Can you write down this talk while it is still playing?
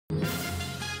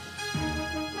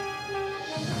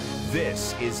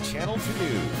This is Channel 2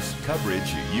 News,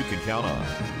 coverage you can count on.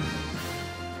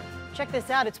 Check this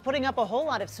out. It's putting up a whole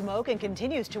lot of smoke and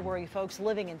continues to worry folks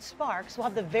living in Sparks. We'll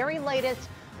have the very latest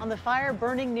on the fire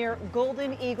burning near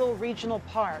Golden Eagle Regional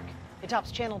Park. It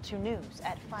tops Channel 2 News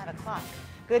at 5 o'clock.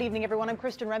 Good evening, everyone. I'm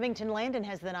Kristen Remington. Landon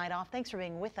has the night off. Thanks for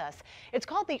being with us. It's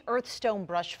called the Earthstone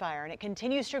Brush Fire, and it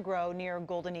continues to grow near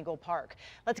Golden Eagle Park.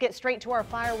 Let's get straight to our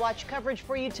fire watch coverage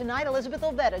for you tonight. Elizabeth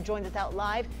Olvetta joins us out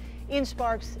live in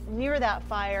Sparks near that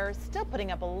fire. Still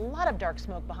putting up a lot of dark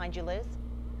smoke behind you, Liz.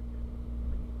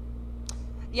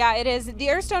 Yeah, it is. The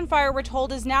Earthstone fire, we're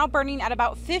told, is now burning at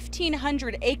about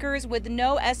 1,500 acres with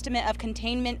no estimate of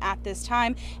containment at this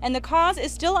time. And the cause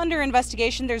is still under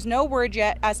investigation. There's no word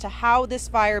yet as to how this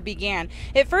fire began.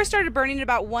 It first started burning at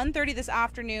about 1:30 this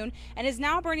afternoon and is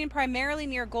now burning primarily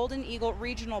near Golden Eagle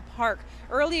Regional Park.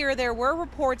 Earlier, there were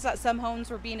reports that some homes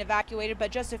were being evacuated,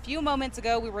 but just a few moments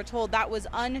ago, we were told that was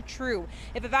untrue.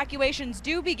 If evacuations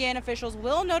do begin, officials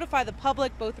will notify the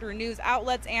public both through news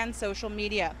outlets and social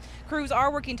media. Crews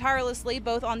are working tirelessly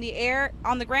both on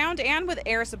the ground and with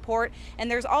air support,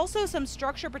 and there's also some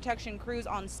structure protection crews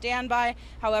on standby.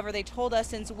 However, they told us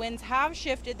since winds have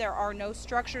shifted, there are no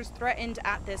structures threatened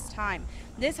at this time.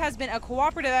 This has been a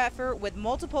cooperative effort with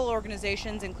multiple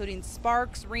organizations, including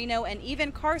Sparks, Reno, and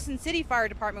even Carson City Fire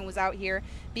Department was out here,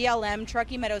 BLM,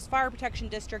 Truckee Meadows Fire Protection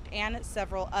District, and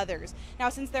several others. Now,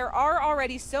 since there are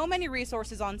already so many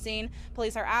resources on scene,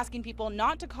 police are asking people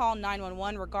not to call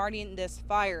 911 regarding this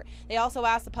fire. They also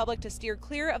asked the public to steer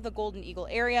clear of the Golden Eagle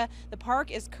area. The park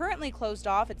is currently closed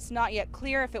off. It's not yet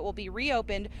clear if it will be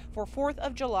reopened for 4th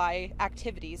of July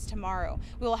activities tomorrow.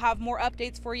 We will have more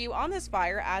updates for you on this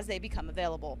fire as they become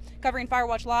available. Covering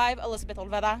Firewatch Live, Elizabeth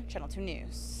Olveda, Channel 2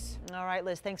 News. All right,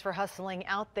 Liz, thanks for hustling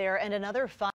out there. And another fire.